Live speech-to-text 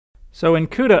So in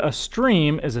CUDA, a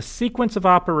stream is a sequence of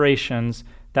operations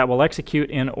that will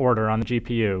execute in order on the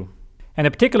GPU. And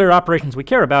the particular operations we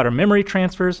care about are memory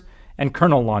transfers and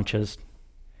kernel launches.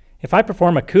 If I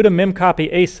perform a CUDA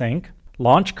memcopy async,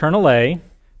 launch kernel A,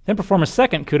 then perform a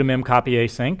second CUDA memcopy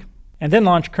async, and then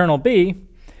launch kernel B,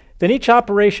 then each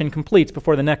operation completes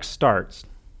before the next starts.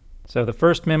 So the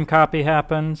first memcopy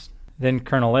happens, then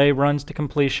kernel A runs to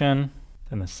completion,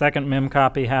 then the second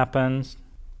memcopy happens,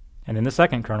 and then the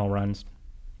second kernel runs.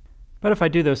 But if I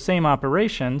do those same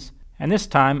operations, and this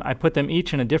time I put them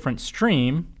each in a different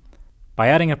stream, by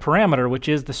adding a parameter which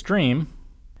is the stream,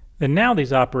 then now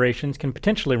these operations can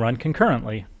potentially run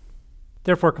concurrently,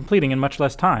 therefore completing in much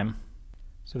less time.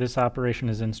 So this operation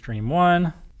is in stream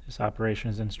 1, this operation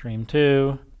is in stream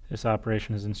 2, this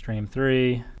operation is in stream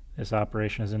 3, this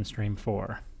operation is in stream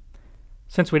 4.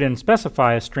 Since we didn't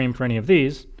specify a stream for any of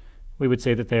these, we would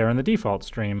say that they are in the default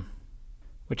stream,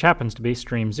 which happens to be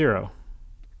stream 0.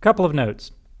 Couple of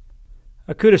notes.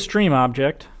 A CUDA stream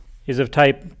object is of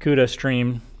type CUDA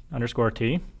stream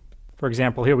 _t. For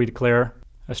example, here we declare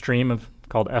a stream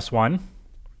called S1.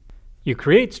 You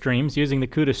create streams using the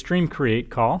CUDA stream create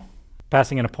call,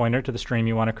 passing in a pointer to the stream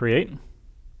you want to create.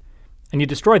 And you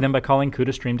destroy them by calling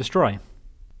CUDA stream destroy.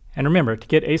 And remember, to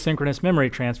get asynchronous memory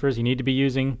transfers, you need to be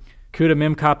using CUDA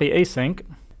memcopy async,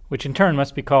 which in turn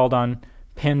must be called on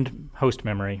pinned host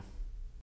memory.